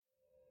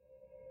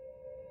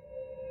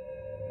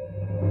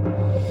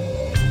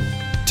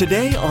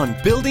Today on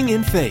Building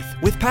in Faith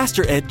with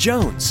Pastor Ed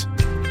Jones.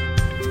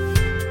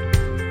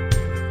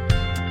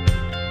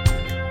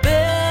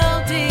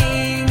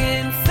 Building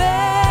in faith.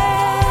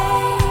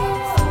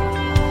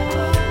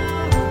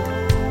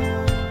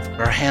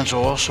 Our hands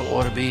also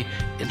ought to be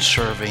in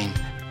serving.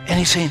 And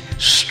he's saying,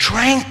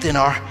 strengthen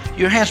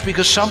your hands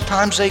because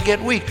sometimes they get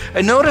weak.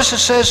 And notice it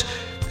says,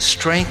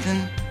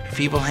 strengthen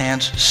feeble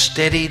hands,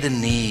 steady the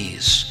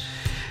knees.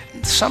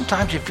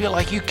 Sometimes you feel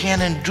like you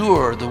can't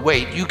endure the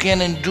weight, you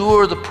can't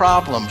endure the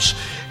problems,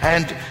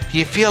 and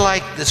you feel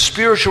like the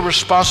spiritual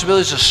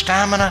responsibilities, the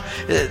stamina,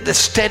 the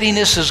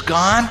steadiness is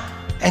gone.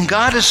 And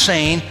God is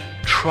saying,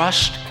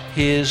 trust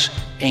his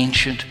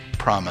ancient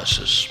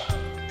promises.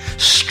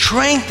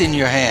 Strengthen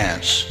your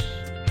hands.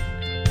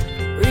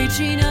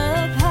 Reaching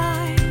up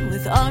high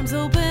with arms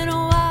open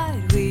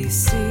wide, we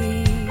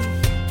see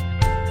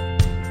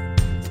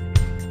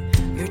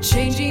you're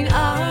changing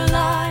our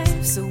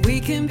lives so we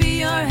can be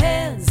your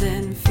hands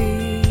and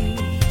feet.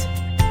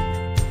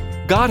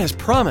 God has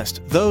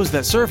promised those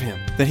that serve him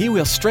that he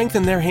will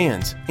strengthen their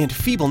hands and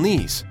feeble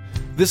knees.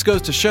 This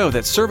goes to show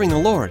that serving the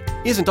Lord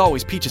isn't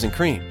always peaches and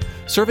cream.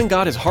 Serving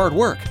God is hard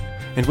work,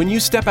 and when you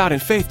step out in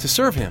faith to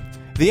serve him,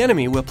 the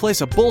enemy will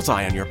place a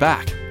bullseye on your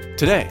back.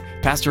 Today,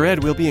 Pastor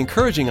Ed will be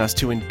encouraging us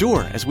to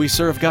endure as we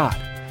serve God,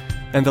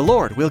 and the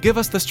Lord will give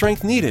us the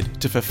strength needed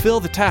to fulfill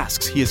the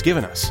tasks he has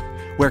given us.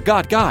 Where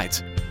God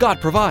guides, God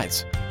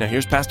provides. Now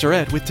here's Pastor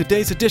Ed with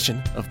today's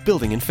edition of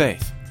Building in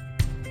Faith.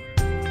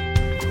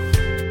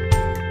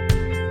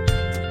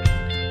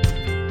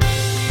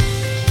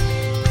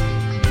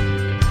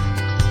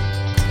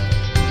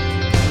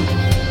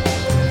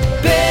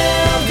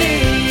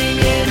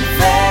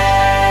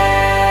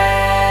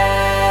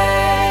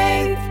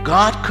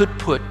 God could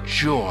put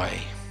joy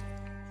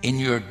in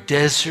your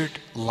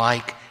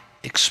desert-like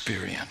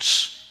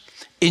experience,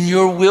 in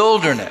your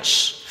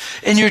wilderness,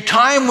 in your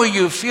time where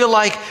you feel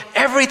like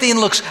everything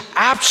looks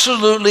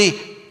absolutely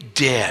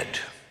dead.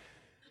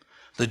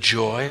 The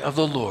joy of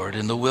the Lord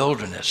in the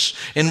wilderness.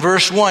 In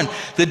verse 1,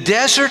 the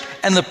desert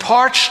and the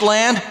parched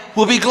land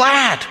will be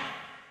glad.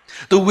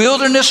 The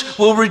wilderness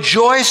will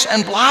rejoice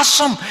and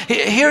blossom.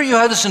 Here you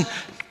have this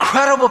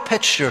incredible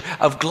picture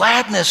of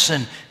gladness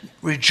and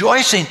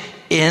rejoicing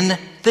in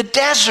the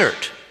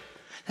desert.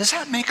 Does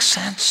that make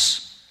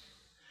sense?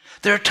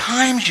 There are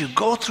times you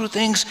go through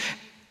things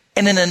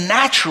and in a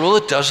natural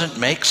it doesn't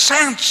make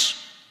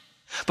sense.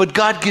 But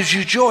God gives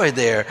you joy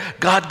there.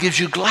 God gives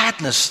you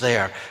gladness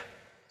there.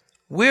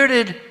 Where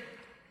did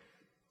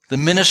the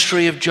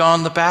ministry of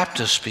John the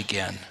Baptist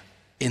begin?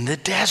 In the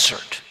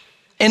desert.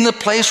 In the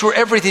place where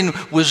everything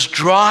was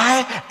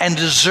dry and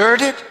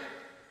deserted.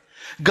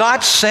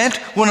 God sent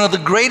one of the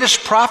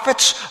greatest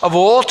prophets of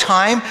all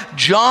time,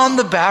 John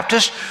the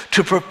Baptist,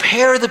 to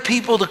prepare the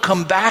people to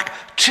come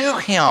back to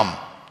him.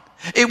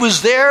 It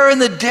was there in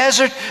the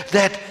desert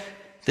that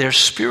their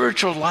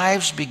spiritual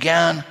lives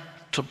began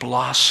to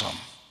blossom.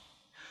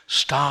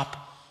 Stop,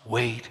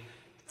 wait,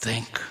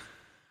 think.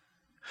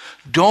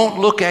 Don't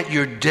look at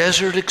your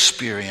desert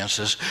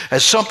experiences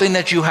as something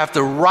that you have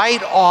to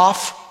write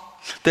off,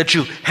 that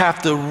you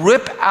have to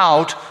rip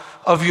out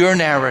of your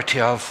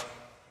narrative.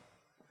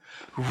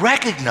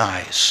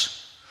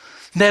 Recognize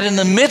that in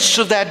the midst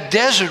of that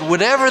desert,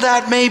 whatever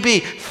that may be,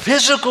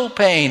 physical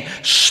pain,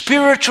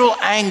 spiritual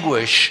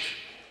anguish,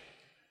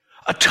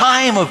 a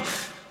time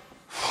of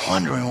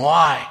wondering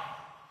why,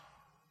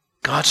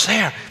 God's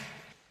there.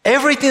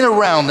 Everything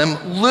around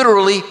them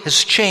literally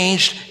has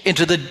changed in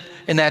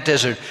that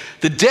desert.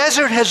 The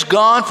desert has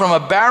gone from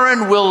a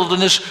barren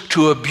wilderness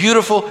to a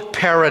beautiful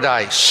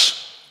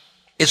paradise.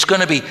 It's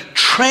going to be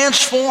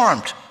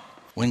transformed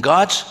when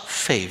God's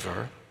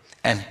favor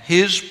and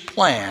his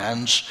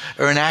plans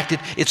are enacted.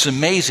 It's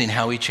amazing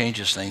how he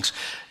changes things.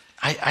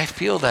 I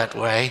feel that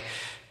way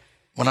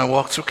when I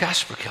walk through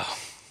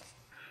Casperkill.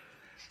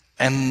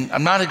 And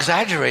I'm not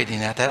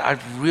exaggerating at that. I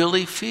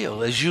really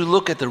feel, as you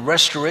look at the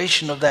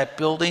restoration of that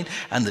building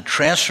and the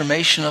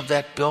transformation of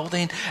that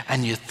building,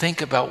 and you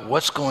think about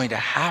what's going to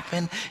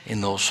happen in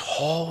those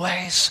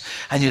hallways,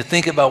 and you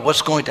think about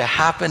what's going to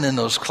happen in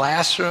those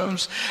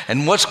classrooms,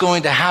 and what's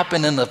going to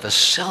happen in the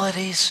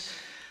facilities,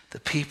 the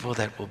people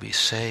that will be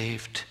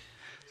saved,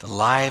 the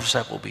lives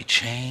that will be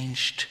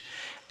changed.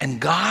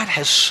 And God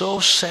has so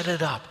set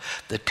it up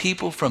that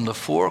people from the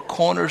four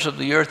corners of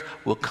the earth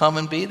will come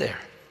and be there.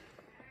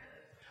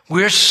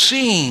 We're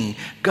seeing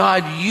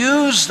God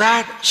use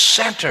that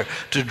center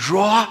to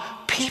draw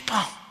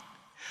people.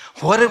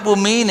 What it will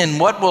mean and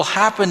what will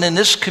happen in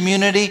this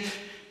community,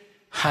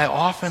 I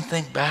often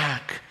think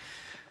back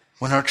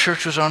when our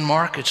church was on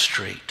Market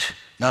Street.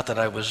 Not that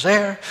I was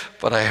there,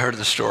 but I heard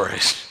the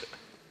stories.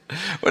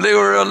 When they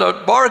were on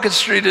the Market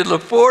Street in the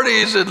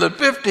 40s and the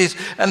 50s,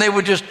 and they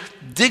were just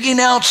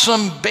digging out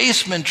some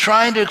basement,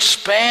 trying to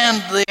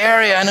expand the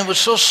area, and it was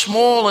so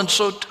small and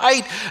so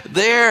tight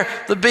there.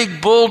 The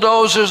big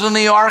bulldozers and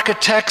the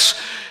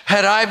architects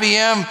at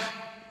IBM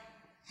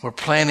were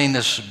planning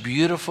this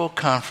beautiful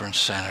conference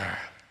center.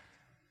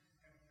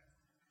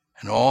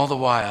 And all the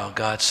while,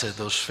 God said,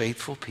 those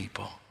faithful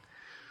people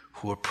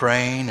who are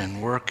praying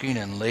and working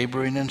and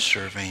laboring and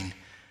serving,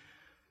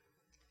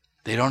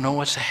 they don't know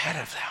what's ahead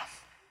of them.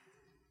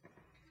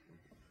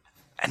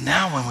 And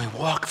now when we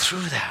walk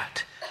through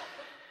that,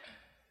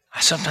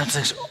 I sometimes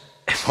think,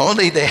 if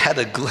only they had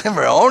a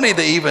glimmer, only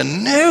they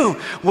even knew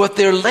what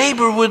their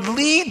labor would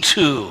lead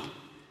to.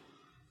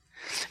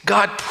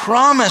 God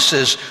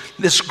promises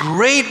this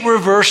great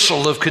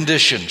reversal of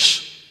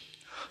conditions.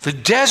 The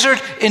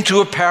desert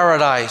into a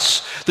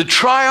paradise, the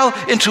trial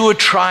into a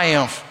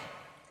triumph.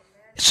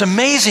 It's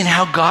amazing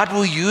how God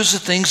will use the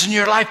things in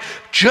your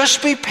life.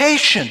 Just be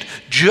patient,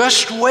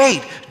 just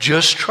wait,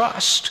 just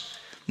trust.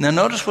 Now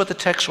notice what the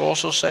text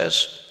also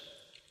says.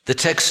 The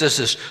text says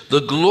this, the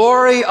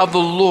glory of the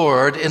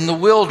Lord in the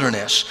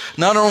wilderness.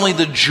 Not only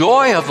the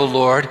joy of the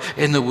Lord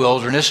in the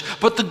wilderness,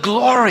 but the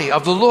glory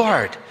of the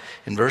Lord.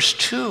 In verse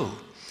 2,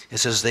 it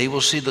says, they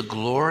will see the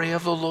glory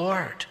of the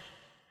Lord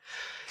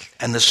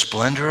and the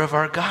splendor of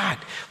our God.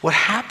 What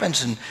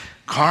happens in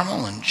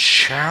Carmel and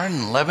Sharon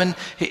and Lebanon,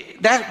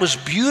 that was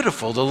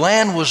beautiful. The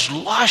land was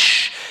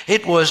lush.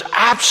 It was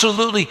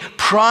absolutely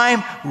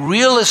prime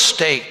real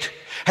estate.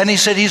 And he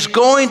said he's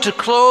going to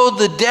clothe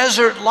the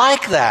desert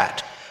like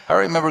that. I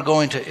remember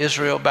going to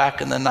Israel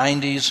back in the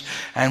 90s,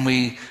 and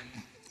we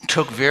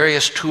took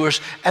various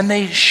tours, and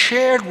they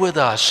shared with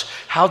us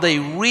how they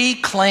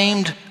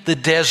reclaimed the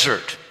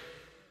desert.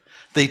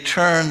 They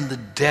turned the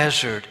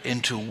desert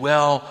into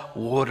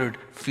well-watered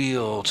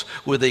fields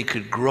where they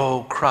could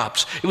grow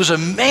crops. It was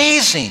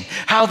amazing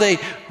how they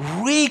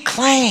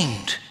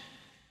reclaimed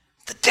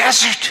the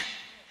desert.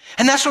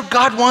 And that's what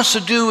God wants to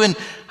do in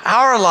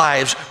our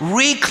lives,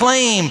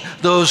 reclaim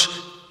those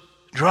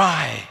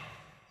dry,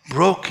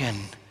 broken,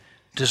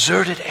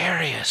 deserted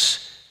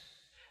areas,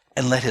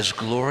 and let his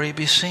glory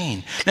be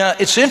seen. Now,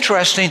 it's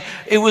interesting,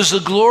 it was the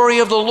glory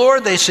of the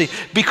Lord they see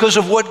because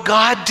of what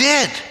God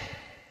did.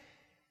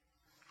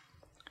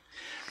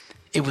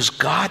 It was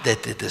God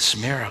that did this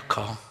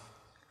miracle,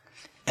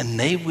 and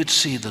they would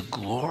see the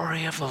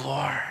glory of the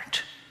Lord.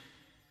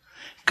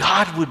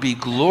 God would be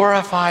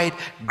glorified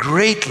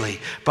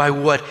greatly by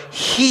what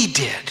he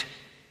did.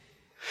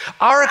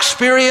 Our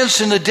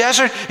experience in the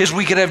desert is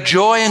we could have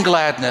joy and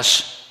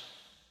gladness.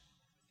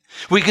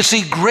 We could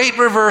see great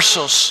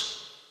reversals.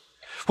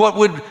 What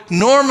would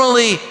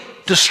normally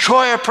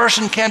destroy a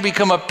person can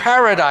become a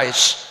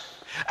paradise.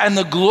 And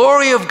the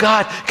glory of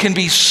God can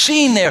be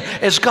seen there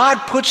as God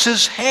puts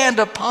his hand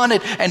upon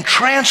it and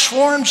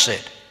transforms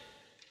it.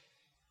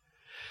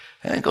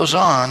 And it goes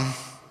on,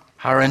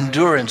 our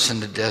endurance in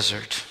the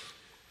desert.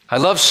 I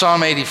love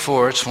Psalm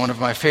 84. It's one of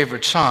my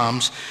favorite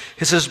Psalms.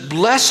 It says,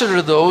 blessed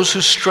are those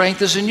whose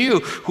strength is in you,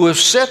 who have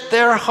set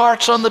their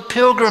hearts on the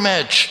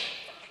pilgrimage.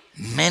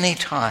 Many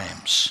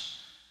times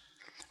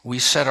we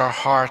set our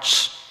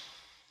hearts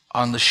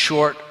on the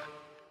short,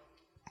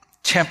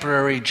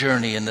 temporary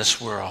journey in this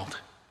world.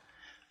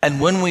 And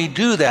when we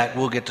do that,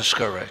 we'll get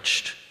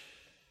discouraged.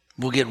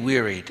 We'll get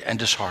wearied and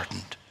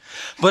disheartened.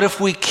 But if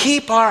we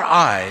keep our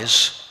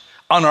eyes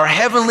on our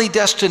heavenly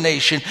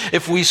destination,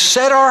 if we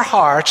set our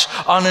hearts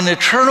on an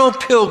eternal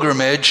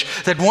pilgrimage,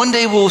 that one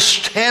day we'll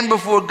stand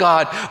before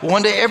God,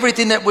 one day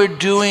everything that we're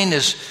doing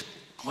is,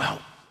 well,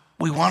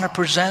 we want to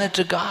present it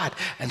to God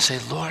and say,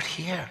 Lord,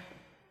 here.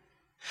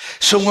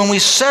 So when we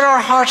set our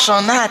hearts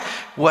on that,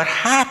 what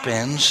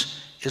happens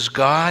is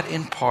God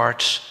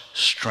imparts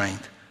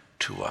strength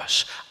to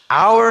us.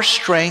 Our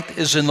strength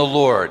is in the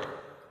Lord.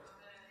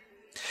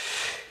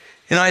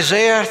 In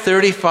Isaiah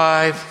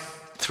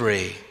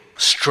 35:3,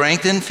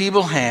 strengthen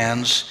feeble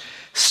hands,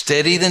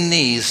 steady the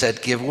knees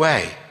that give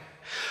way.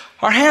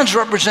 Our hands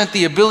represent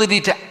the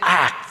ability to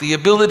act, the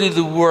ability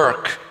to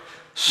work.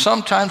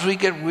 Sometimes we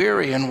get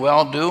weary in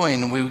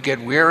well-doing. We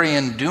get weary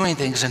in doing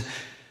things, and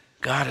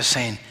God is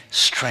saying,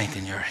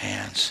 strengthen your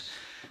hands.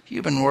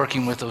 You've been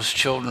working with those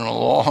children a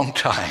long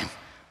time.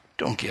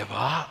 Don't give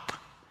up.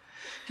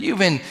 You've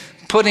been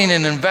putting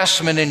an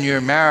investment in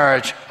your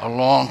marriage a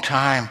long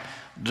time.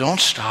 Don't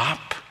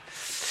stop.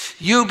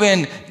 You've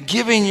been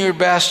giving your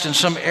best in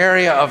some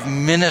area of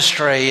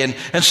ministry,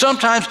 and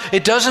sometimes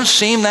it doesn't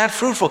seem that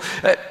fruitful.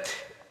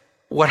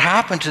 What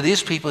happened to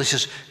these people, he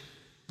says,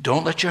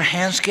 don't let your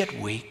hands get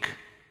weak.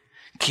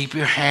 Keep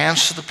your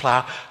hands to the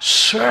plow.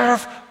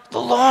 Serve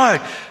the Lord.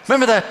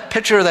 Remember that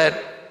picture of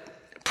that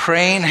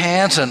praying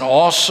hands, and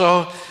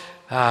also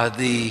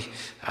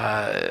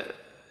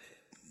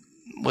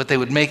what they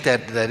would make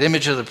that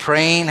image of the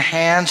praying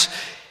hands.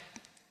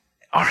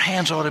 Our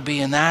hands ought to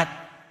be in that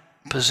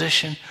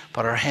position,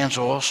 but our hands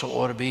also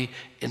ought to be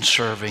in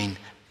serving.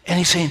 And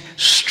he's saying,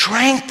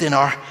 strengthen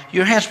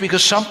your hands,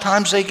 because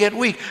sometimes they get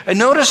weak. And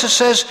notice it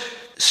says,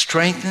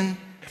 strengthen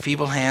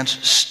feeble hands,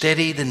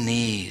 steady the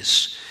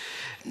knees.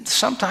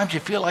 Sometimes you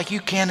feel like you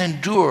can't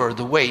endure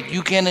the weight.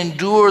 You can't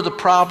endure the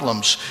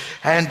problems.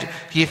 And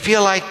you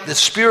feel like the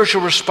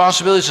spiritual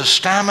responsibilities, the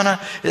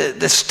stamina,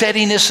 the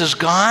steadiness is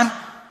gone.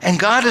 And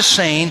God is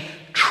saying,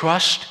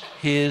 trust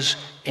his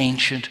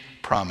ancient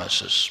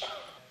promises.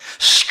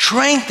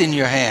 Strengthen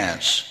your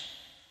hands.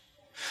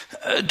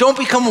 Don't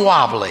become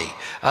wobbly.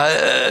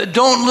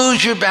 Don't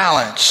lose your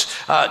balance.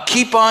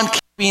 Keep on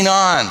keeping Keeping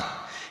on.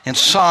 In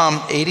Psalm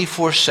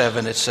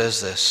 84:7, it says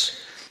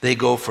this: they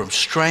go from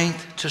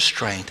strength to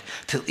strength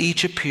till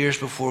each appears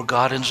before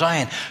God in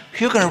Zion.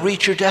 You're going to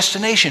reach your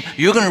destination.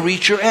 You're going to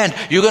reach your end.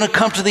 You're going to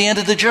come to the end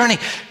of the journey.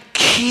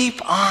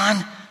 Keep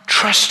on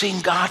trusting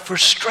God for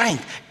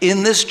strength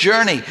in this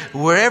journey,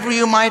 wherever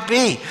you might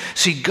be.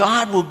 See,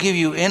 God will give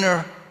you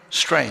inner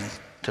strength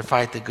to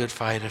fight the good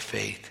fight of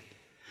faith.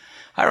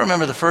 I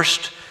remember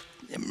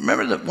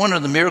one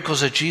of the miracles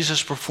that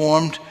Jesus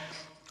performed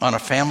on a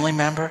family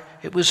member.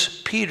 It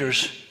was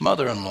Peter's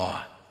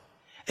mother-in-law.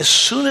 As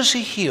soon as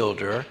he healed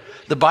her,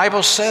 the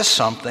Bible says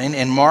something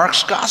in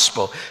Mark's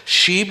gospel.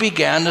 She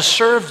began to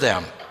serve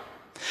them.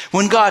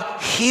 When God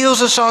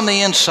heals us on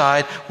the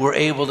inside, we're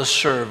able to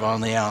serve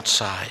on the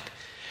outside.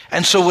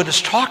 And so what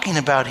it's talking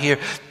about here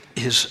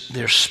is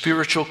their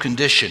spiritual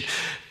condition.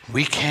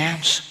 Weak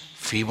hands,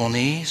 feeble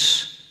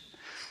knees.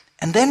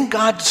 And then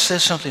God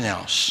says something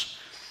else.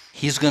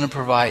 He's going to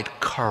provide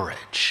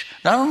courage,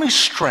 not only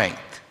strength.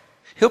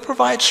 He'll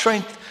provide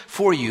strength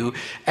for you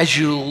as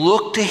you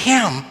look to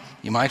Him.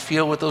 You might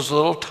feel with those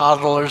little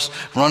toddlers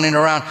running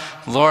around,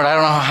 Lord, I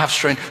don't know if I have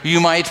strength.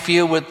 You might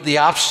feel with the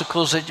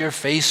obstacles that you're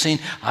facing,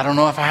 I don't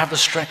know if I have the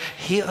strength.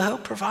 He'll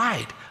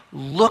provide.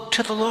 Look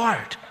to the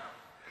Lord.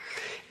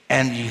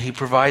 And He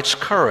provides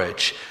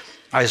courage.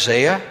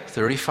 Isaiah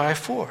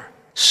 35:4.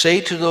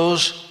 Say to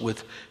those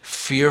with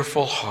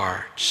fearful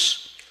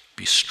hearts,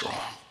 be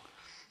strong.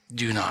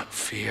 Do not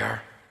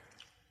fear.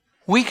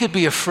 We could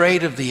be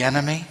afraid of the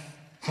enemy.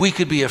 We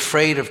could be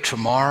afraid of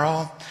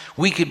tomorrow.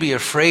 We could be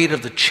afraid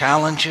of the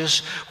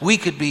challenges. We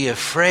could be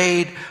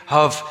afraid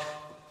of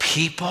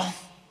people.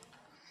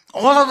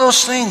 All of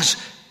those things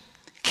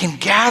can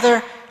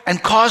gather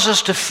and cause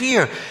us to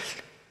fear.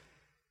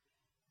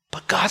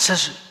 But God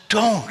says,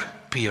 don't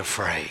be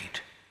afraid.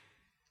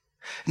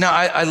 Now,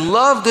 I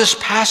love this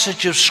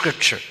passage of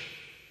Scripture.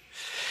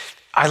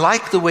 I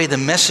like the way the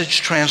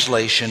Message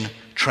translation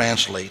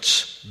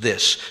translates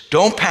this.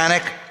 Don't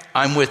panic,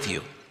 I'm with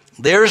you.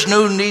 There's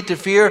no need to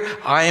fear.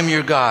 I am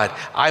your God.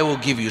 I will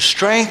give you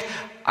strength.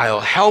 I will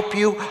help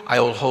you.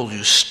 I will hold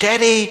you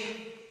steady.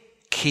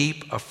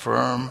 Keep a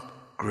firm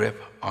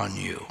grip on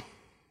you.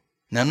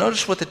 Now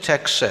notice what the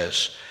text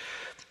says.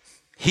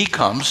 He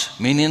comes,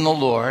 meaning the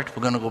Lord.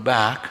 We're going to go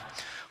back.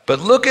 But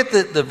look at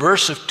the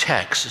verse of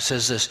text. It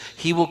says this: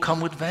 He will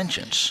come with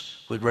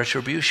vengeance, with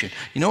retribution.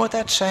 You know what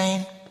that's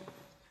saying?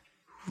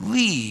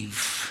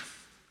 Leave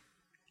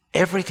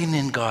everything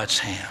in God's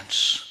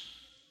hands.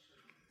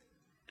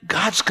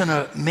 God's going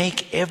to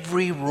make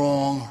every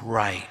wrong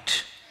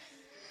right.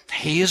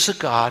 He is a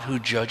God who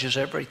judges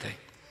everything.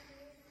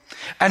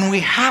 And we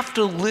have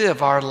to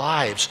live our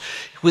lives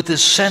with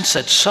this sense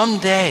that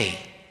someday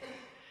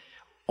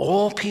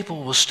all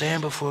people will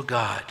stand before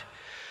God.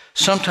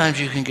 Sometimes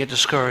you can get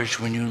discouraged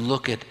when you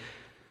look at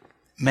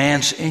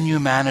man's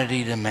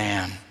inhumanity to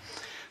man.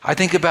 I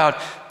think about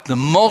the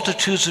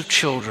multitudes of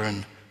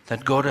children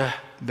that go to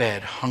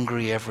bed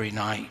hungry every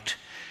night.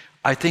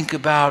 I think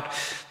about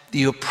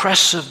the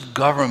oppressive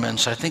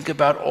governments. I think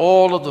about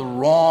all of the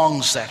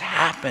wrongs that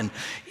happen,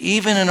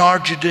 even in our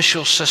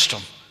judicial system.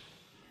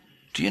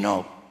 Do you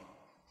know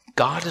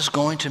God is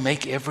going to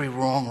make every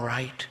wrong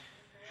right?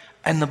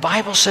 And the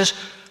Bible says,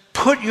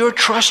 put your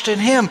trust in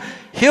Him.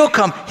 He'll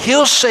come.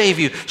 He'll save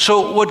you.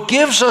 So what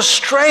gives us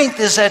strength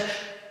is that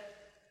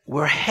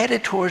we're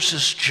headed towards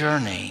this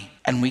journey,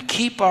 and we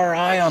keep our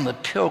eye on the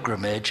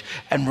pilgrimage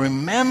and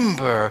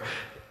remember,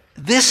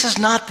 this is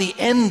not the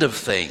end of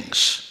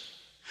things.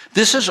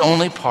 This is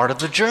only part of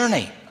the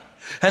journey.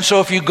 And so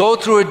if you go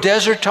through a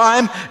desert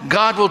time,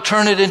 God will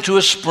turn it into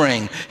a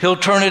spring. He'll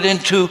turn it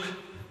into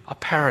a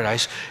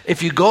paradise.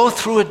 If you go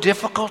through a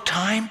difficult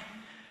time,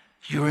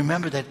 you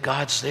remember that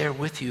God's there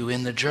with you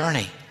in the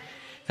journey.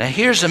 Now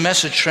here's the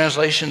Message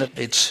translation.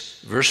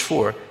 It's verse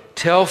 4.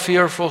 Tell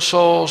fearful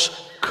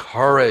souls,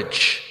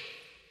 courage.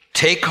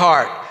 Take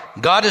heart.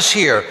 God is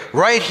here,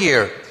 right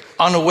here,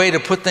 on the way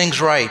to put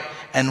things right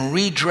and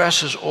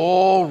redresses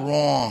all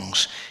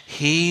wrongs.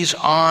 He's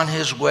on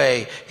His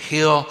way.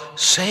 He'll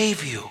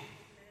save you.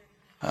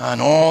 And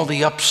all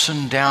the ups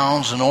and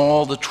downs and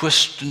all the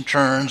twists and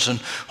turns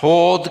and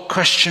all the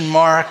question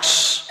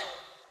marks,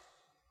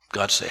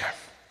 God's there.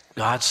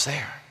 God's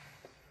there.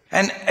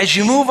 And as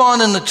you move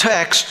on in the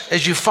text,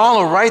 as you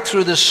follow right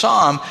through this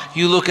psalm,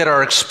 you look at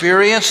our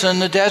experience in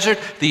the desert,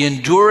 the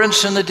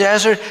endurance in the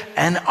desert,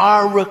 and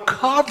our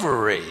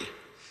recovery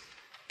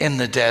in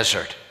the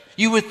desert.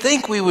 You would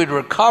think we would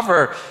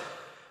recover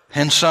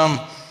in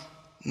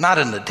not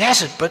in the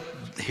desert, but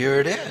here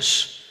it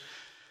is.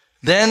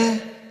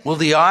 Then will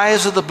the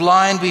eyes of the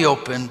blind be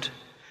opened,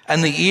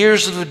 and the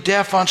ears of the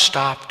deaf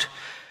unstopped.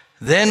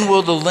 Then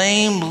will the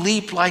lame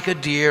leap like a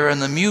deer,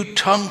 and the mute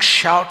tongue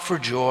shout for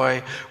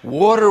joy.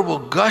 Water will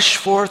gush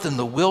forth in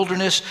the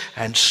wilderness,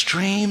 and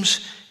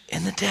streams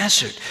in the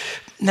desert.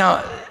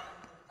 Now,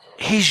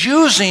 he's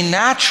using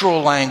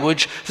natural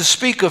language to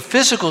speak of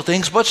physical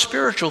things, but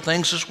spiritual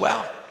things as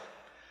well.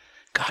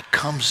 God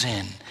comes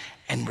in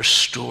and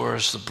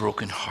restores the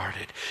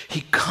brokenhearted.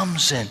 He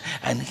comes in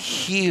and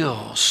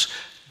heals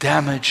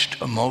damaged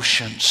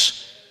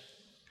emotions.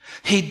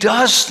 He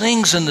does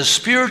things in the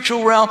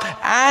spiritual realm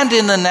and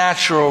in the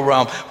natural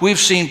realm. We've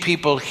seen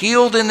people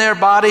healed in their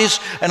bodies,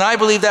 and I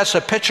believe that's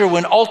a picture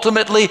when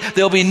ultimately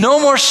there'll be no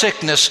more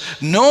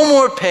sickness, no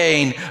more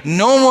pain,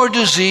 no more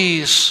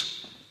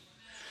disease.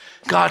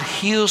 God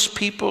heals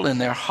people in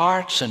their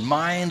hearts and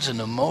minds and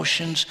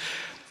emotions.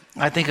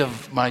 I think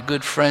of my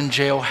good friend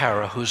Jay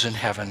O'Hara, who's in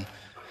heaven,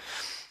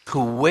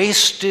 who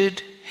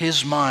wasted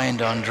his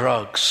mind on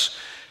drugs.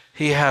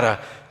 He had a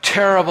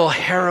terrible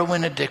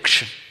heroin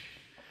addiction.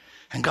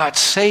 And God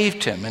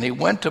saved him, and he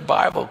went to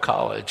Bible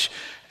college,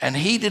 and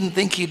he didn't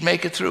think he'd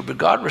make it through, but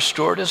God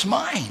restored his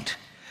mind.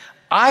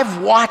 I've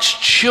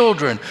watched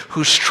children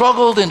who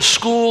struggled in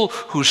school,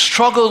 who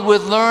struggled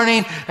with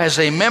learning, as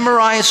they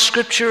memorize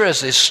Scripture,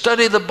 as they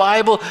study the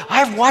Bible.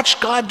 I've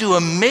watched God do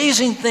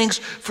amazing things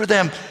for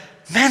them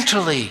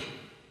mentally,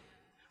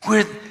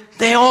 where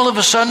they all of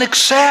a sudden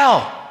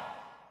excel.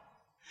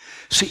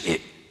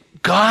 See,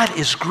 God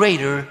is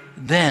greater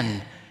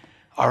than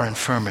our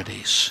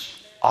infirmities,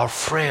 our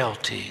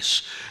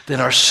frailties, than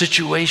our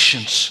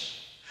situations.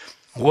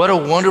 What a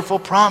wonderful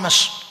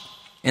promise.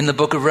 In the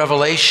book of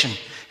Revelation,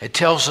 it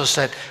tells us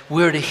that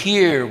we're to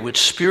hear with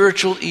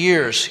spiritual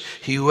ears.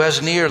 He who has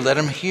an ear, let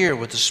him hear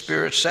what the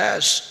Spirit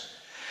says.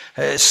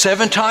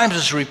 7 times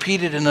is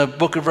repeated in the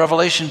book of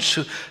Revelation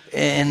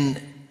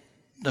in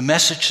the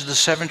message to the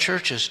 7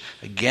 churches,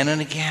 again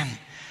and again.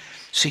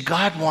 See,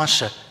 God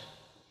wants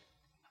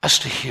us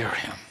to hear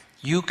him.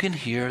 You can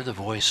hear the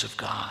voice of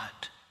God.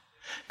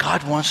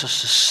 God wants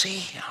us to see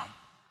him.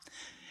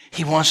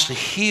 He wants to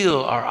heal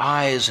our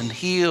eyes and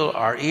heal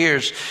our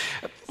ears.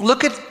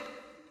 Look at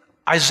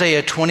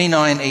Isaiah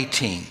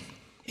 29:18.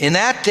 In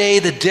that day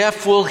the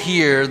deaf will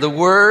hear the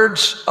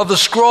words of the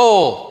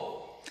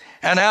scroll,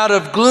 and out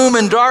of gloom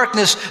and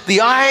darkness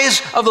the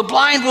eyes of the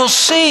blind will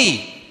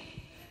see.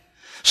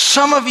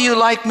 Some of you,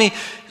 like me,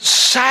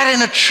 sat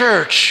in a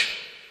church,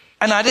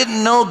 and I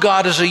didn't know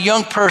God as a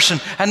young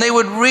person, and they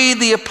would read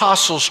the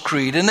Apostles'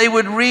 Creed, and they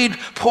would read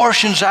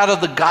portions out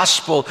of the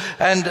gospel,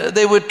 and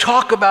they would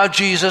talk about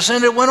Jesus,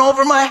 and it went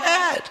over my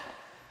head.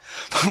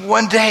 But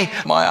one day,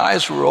 my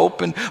eyes were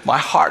open, my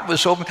heart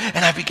was open,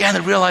 and I began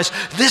to realize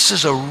this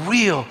is a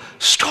real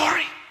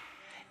story.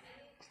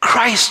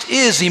 Christ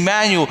is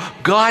Emmanuel,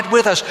 God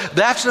with us.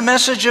 That's the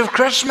message of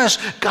Christmas,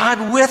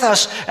 God with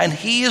us, and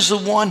he is the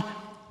one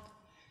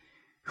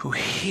who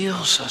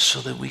heals us so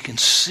that we can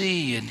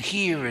see and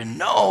hear and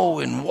know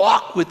and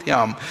walk with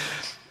him.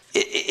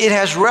 It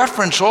has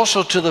reference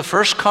also to the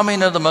first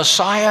coming of the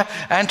Messiah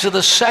and to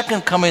the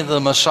second coming of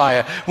the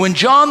Messiah. When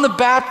John the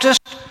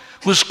Baptist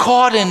was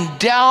caught in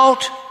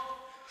doubt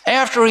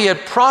after he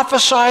had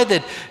prophesied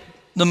that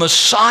the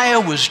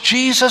Messiah was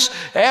Jesus,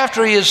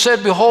 after he had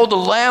said, "Behold, the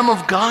Lamb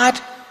of God,"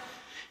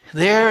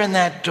 there in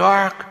that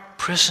dark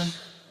prison,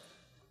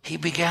 he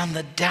began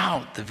to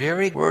doubt the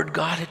very word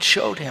God had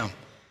showed him.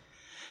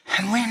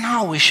 And we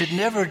know we should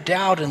never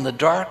doubt in the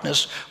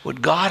darkness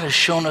what God has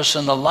shown us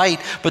in the light.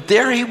 But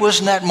there he was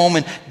in that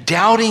moment,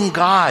 doubting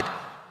God,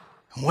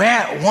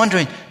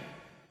 wondering,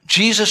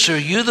 Jesus, are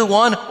you the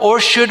one, or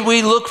should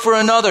we look for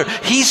another?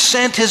 He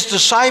sent his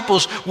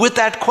disciples with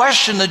that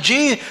question to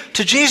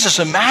Jesus.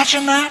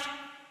 Imagine that.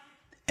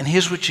 And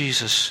here's what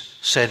Jesus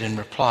said in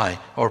reply,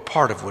 or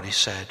part of what he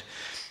said.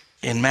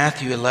 In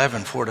Matthew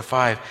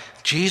 11:4-5,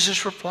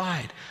 Jesus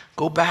replied,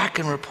 "Go back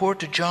and report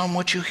to John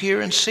what you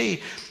hear and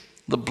see.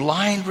 The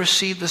blind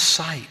receive the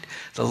sight,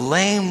 the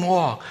lame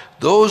walk,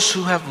 those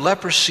who have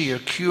leprosy are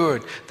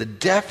cured, the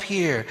deaf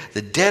hear,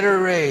 the dead are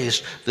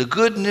raised, the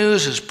good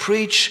news is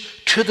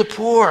preached to the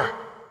poor."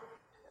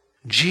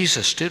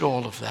 Jesus did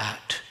all of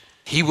that.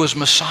 He was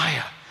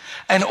Messiah.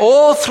 And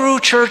all through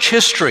church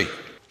history,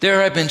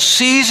 there have been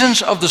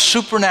seasons of the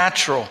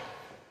supernatural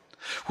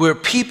where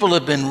people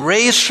have been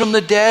raised from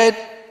the dead,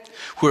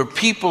 where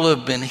people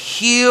have been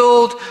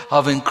healed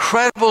of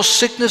incredible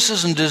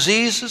sicknesses and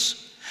diseases.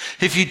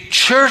 If you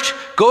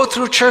go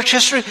through church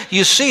history,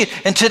 you see it.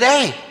 And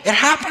today, it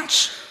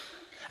happens.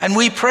 And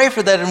we pray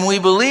for that, and we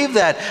believe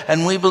that.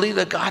 And we believe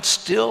that God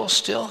still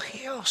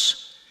heals.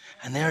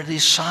 And there are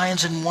these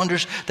signs and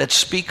wonders that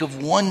speak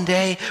of one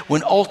day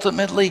when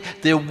ultimately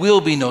there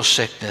will be no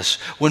sickness.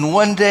 When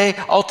one day,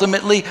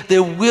 ultimately,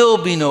 there will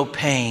be no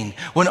pain.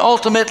 When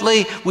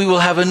ultimately, we will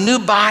have a new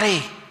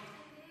body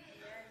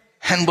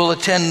and will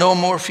attend no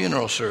more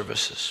funeral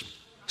services.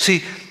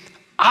 See,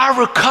 our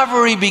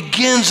recovery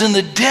begins in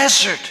the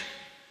desert.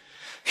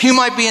 You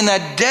might be in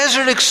that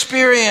desert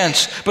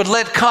experience, but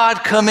let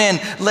God come in.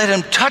 Let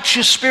him touch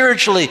you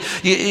spiritually.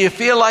 You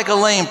feel like a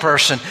lame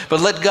person, but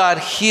let God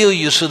heal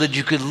you so that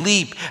you could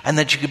leap and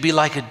that you could be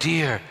like a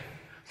deer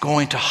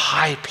going to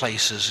high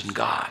places in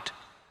God.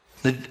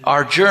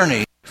 Our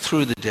journey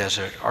through the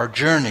desert,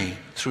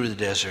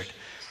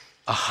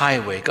 a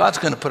highway. God's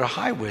going to put a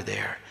highway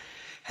there.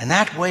 And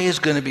that way is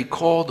going to be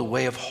called the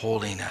way of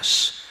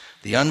holiness.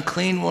 The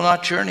unclean will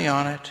not journey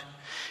on it.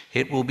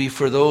 It will be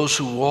for those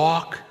who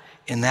walk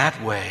in that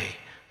way.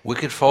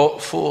 Wicked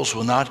fools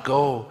will not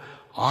go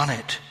on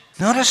it.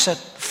 Notice that,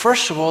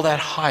 first of all, that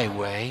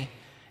highway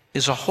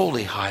is a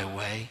holy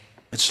highway.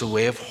 It's the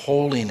way of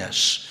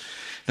holiness.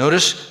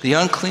 Notice, the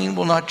unclean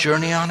will not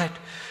journey on it,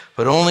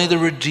 but only the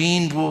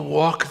redeemed will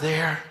walk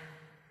there.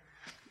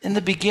 In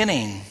the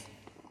beginning,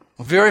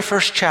 the very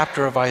first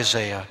chapter of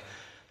Isaiah,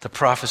 the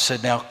prophet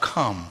said, "Now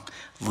come,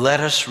 let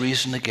us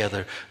reason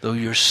together. Though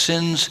your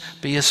sins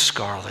be as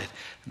scarlet,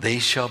 they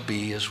shall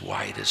be as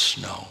white as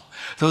snow.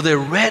 Though they're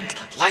red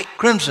like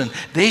crimson,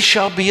 they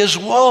shall be as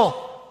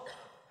wool."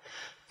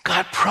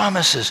 God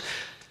promises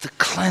to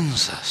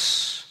cleanse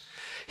us.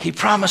 He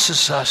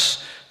promises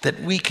us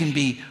that we can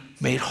be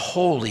made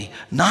holy,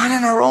 not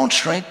in our own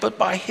strength, but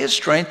by his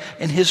strength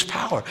and his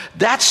power.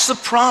 That's the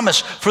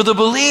promise for the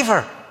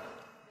believer.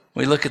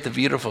 We look at the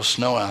beautiful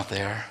snow out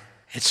there.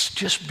 It's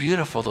just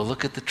beautiful to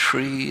look at the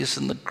trees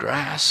and the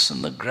grass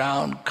and the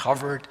ground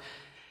covered.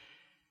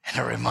 And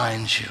it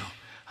reminds you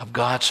of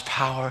God's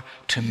power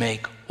to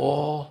make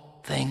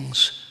all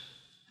things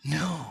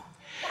new.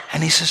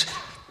 And he says,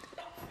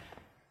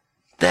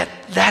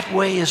 that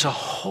way is a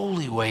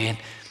holy way. And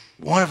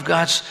one of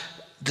God's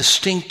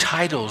distinct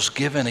titles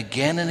given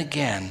again and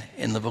again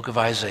in the book of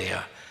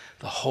Isaiah,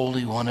 the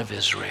Holy One of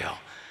Israel.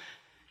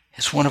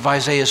 It's one of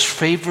Isaiah's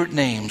favorite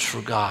names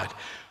for God,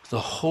 the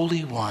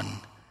Holy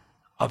One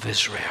of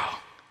Israel.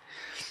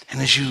 And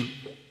as you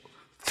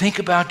think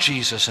about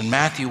Jesus in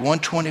Matthew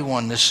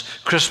 1:21 this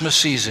Christmas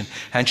season,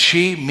 "And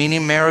she,"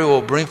 meaning Mary,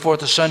 "will bring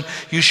forth a son.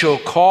 You shall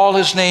call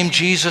his name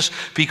Jesus,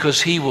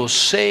 because he will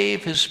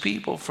save his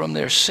people from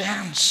their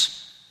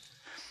sins."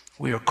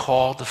 We are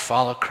called to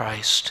follow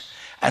Christ.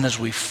 And as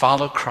we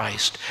follow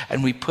Christ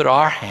and we put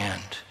our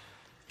hand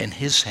in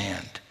his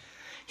hand,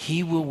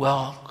 he will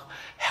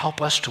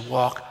help us to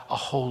walk a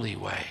holy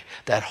way,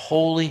 that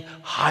holy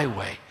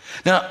highway.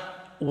 Now,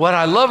 what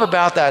I love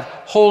about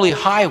that holy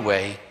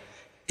highway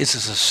is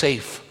it's a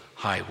safe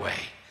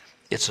highway.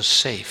 It's a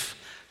safe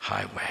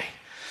highway.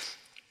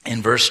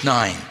 In verse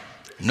 9,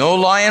 "No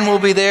lion will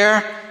be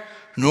there,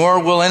 nor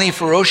will any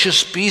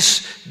ferocious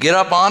beast get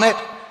up on it.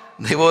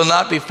 They will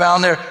not be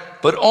found there,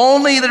 but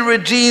only the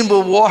redeemed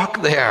will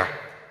walk there."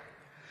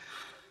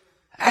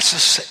 That's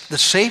the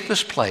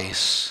safest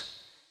place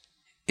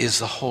is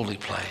the holy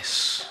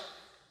place.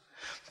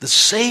 The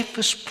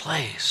safest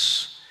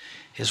place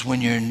is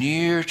when you're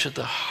near to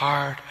the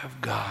heart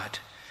of God,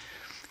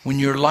 when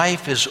your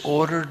life is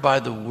ordered by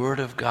the Word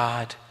of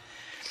God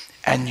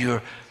and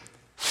you're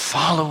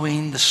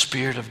following the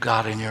Spirit of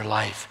God in your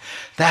life.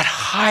 That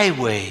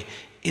highway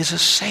is a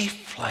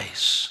safe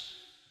place.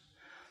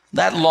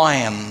 That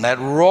lion, that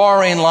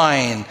roaring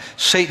lion,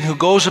 Satan, who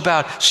goes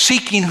about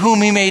seeking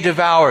whom he may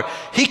devour,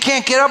 he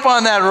can't get up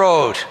on that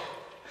road.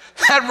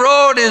 That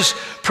road is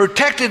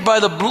protected by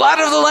the blood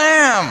of the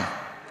Lamb.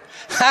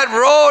 That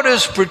road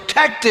is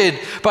protected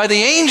by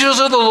the angels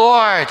of the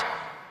Lord.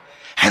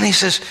 And he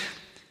says,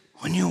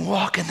 when you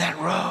walk in that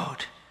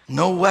road,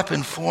 no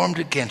weapon formed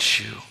against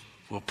you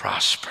will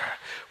prosper.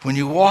 When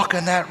you walk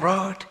on that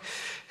road,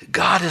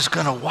 God is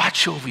going to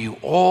watch over you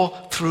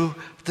all through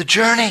the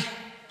journey.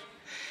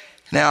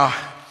 Now,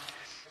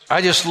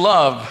 I just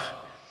love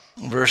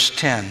verse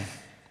 10,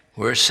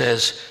 where it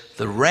says,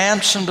 "The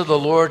ransomed of the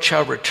Lord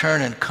shall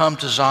return and come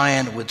to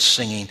Zion with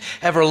singing.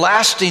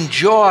 Everlasting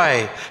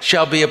joy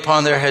shall be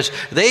upon their heads.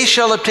 They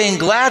shall obtain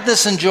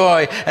gladness and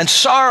joy, and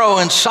sorrow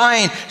and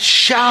sighing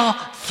shall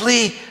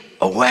flee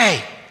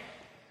away."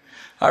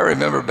 I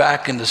remember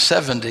back in the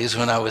 70s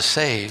when I was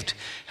saved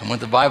and went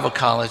to Bible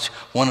college,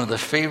 one of the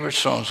favorite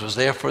songs was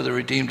 "Therefore the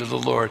Redeemed of the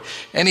Lord."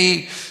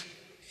 Any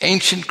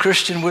ancient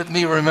Christian with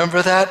me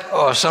remember that?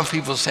 Oh, some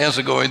people's hands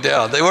are going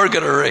down. They weren't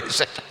going to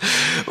raise it.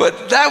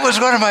 But that was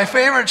one of my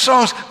favorite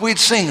songs. We'd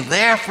sing,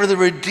 "There for the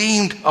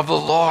redeemed of the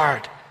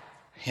Lord."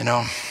 You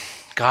know,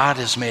 God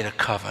has made a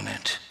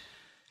covenant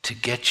to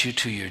get you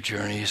to your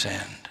journey's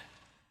end.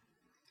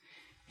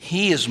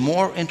 He is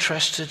more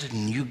interested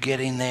in you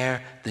getting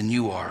there than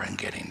you are in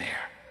getting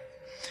there.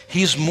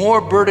 He's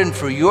more burdened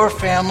for your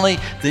family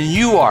than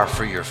you are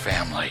for your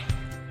family.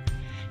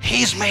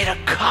 He's made a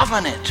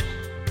covenant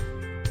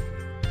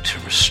to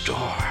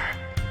restore,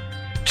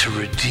 to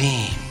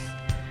redeem,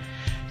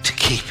 to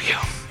keep you.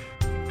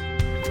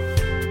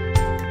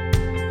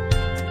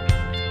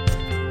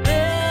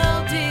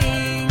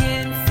 Building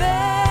in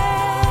faith.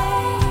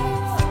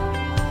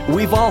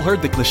 We've all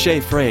heard the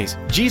cliche phrase,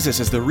 "Jesus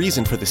is the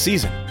reason for the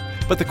season."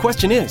 But the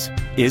question is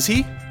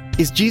he?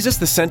 Is Jesus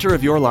the center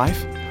of your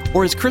life?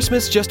 Or is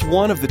Christmas just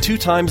one of the 2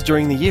 times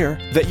during the year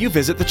that you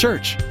visit the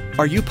church?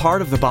 Are you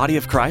part of the body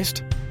of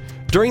Christ?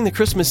 During the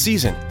Christmas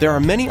season, there are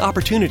many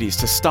opportunities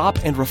to stop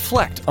and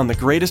reflect on the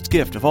greatest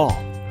gift of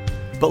all.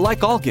 But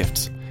like all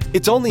gifts,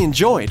 it's only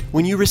enjoyed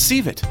when you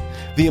receive it.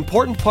 The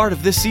important part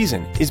of this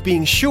season is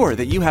being sure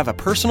that you have a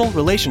personal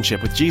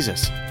relationship with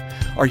Jesus.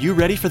 Are you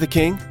ready for the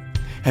King?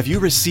 Have you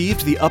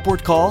received the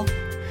upward call?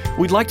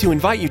 We'd like to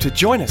invite you to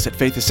join us at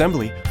Faith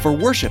Assembly for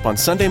worship on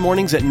Sunday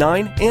mornings at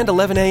 9 and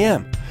 11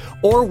 a.m.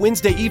 or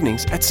Wednesday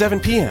evenings at 7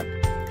 p.m.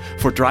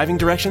 For driving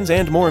directions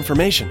and more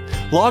information,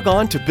 log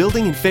on to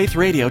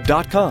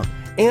buildinginfaithradio.com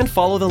and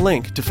follow the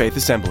link to Faith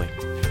Assembly.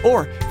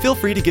 Or feel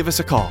free to give us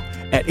a call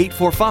at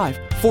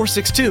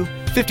 845-462-5787.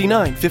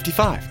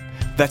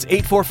 845-462-5955. That's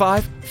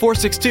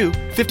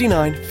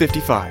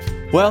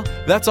 845-462-5955. Well,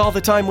 that's all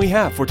the time we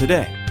have for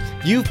today.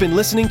 You've been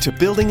listening to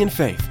Building in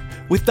Faith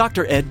with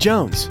Dr. Ed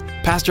Jones.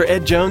 Pastor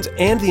Ed Jones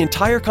and the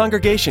entire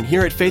congregation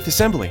here at Faith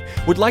Assembly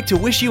would like to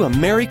wish you a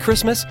Merry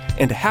Christmas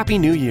and a Happy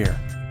New Year.